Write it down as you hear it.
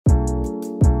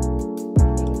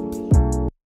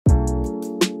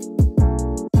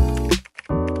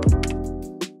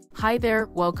Hi there,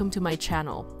 welcome to my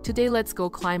channel. Today let's go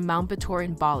climb Mount Batur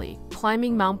in Bali.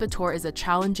 Climbing Mount Batur is a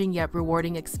challenging yet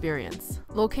rewarding experience.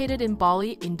 Located in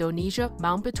Bali, Indonesia,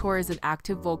 Mount Batur is an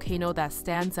active volcano that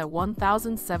stands at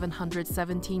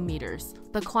 1,717 meters.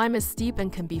 The climb is steep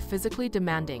and can be physically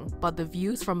demanding, but the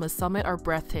views from the summit are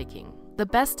breathtaking. The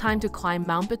best time to climb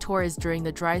Mount Batur is during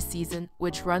the dry season,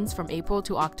 which runs from April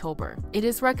to October. It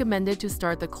is recommended to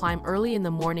start the climb early in the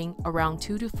morning, around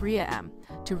 2 to 3 a.m.,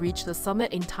 to reach the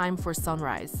summit in time for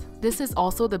sunrise. This is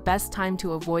also the best time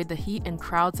to avoid the heat and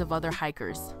crowds of other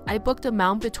hikers. I booked a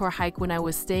Mount Batur hike when I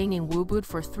was staying in Ubud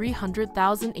for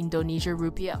 300,000 Indonesia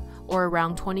rupiah, or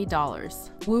around $20.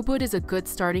 Ubud is a good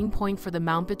starting point for the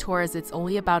Mount Batur as it's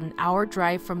only about an hour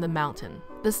drive from the mountain.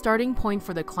 The starting point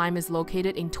for the climb is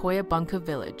located in Toya Bangka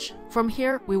village. From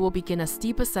here, we will begin a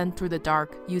steep ascent through the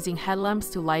dark, using headlamps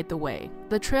to light the way.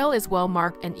 The trail is well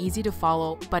marked and easy to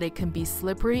follow, but it can be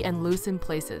slippery and loose in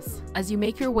places. As you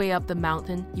make your way up the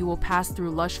mountain, you will pass through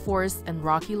lush forests and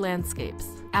rocky landscapes.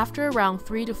 After around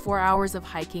 3 to 4 hours of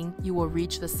hiking, you will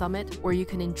reach the summit, where you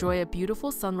can enjoy a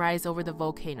beautiful sunrise over the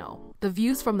volcano. The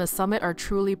views from the summit are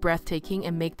truly breathtaking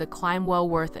and make the climb well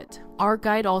worth it. Our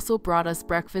guide also brought us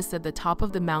breakfast at the top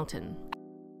of the mountain.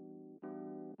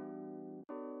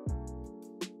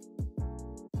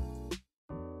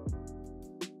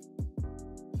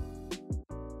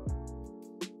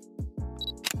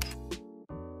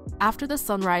 After the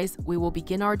sunrise, we will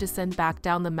begin our descent back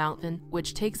down the mountain,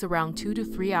 which takes around 2 to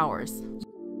 3 hours.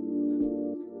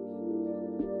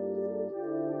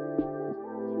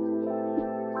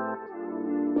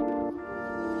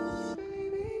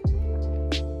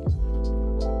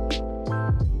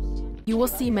 You will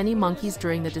see many monkeys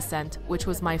during the descent, which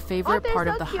was my favorite part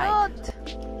of the hike.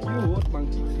 Cute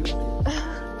monkey.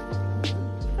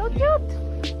 So cute!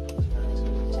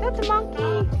 That's a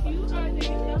monkey!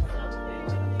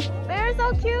 They're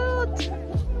so cute!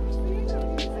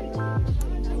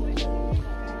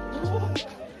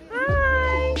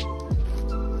 Hi!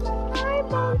 Hi,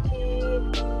 monkey!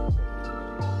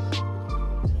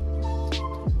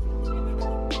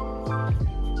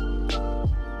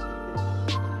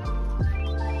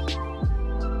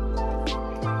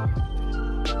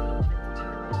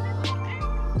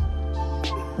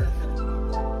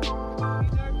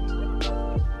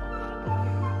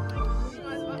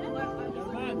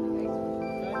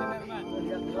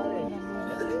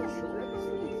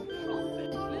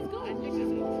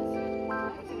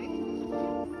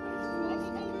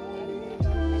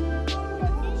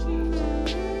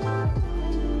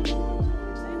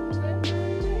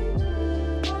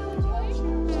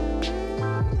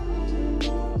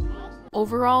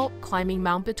 Overall, climbing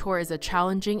Mount Batur is a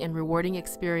challenging and rewarding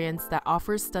experience that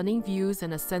offers stunning views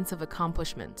and a sense of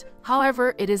accomplishment.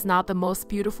 However, it is not the most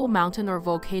beautiful mountain or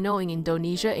volcano in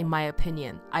Indonesia in my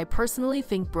opinion. I personally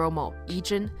think Bromo,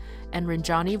 Ijen, and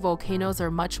Rinjani volcanoes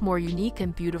are much more unique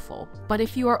and beautiful. But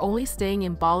if you are only staying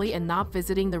in Bali and not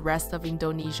visiting the rest of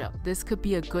Indonesia, this could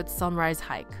be a good sunrise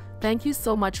hike. Thank you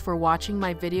so much for watching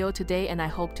my video today, and I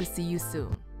hope to see you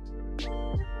soon.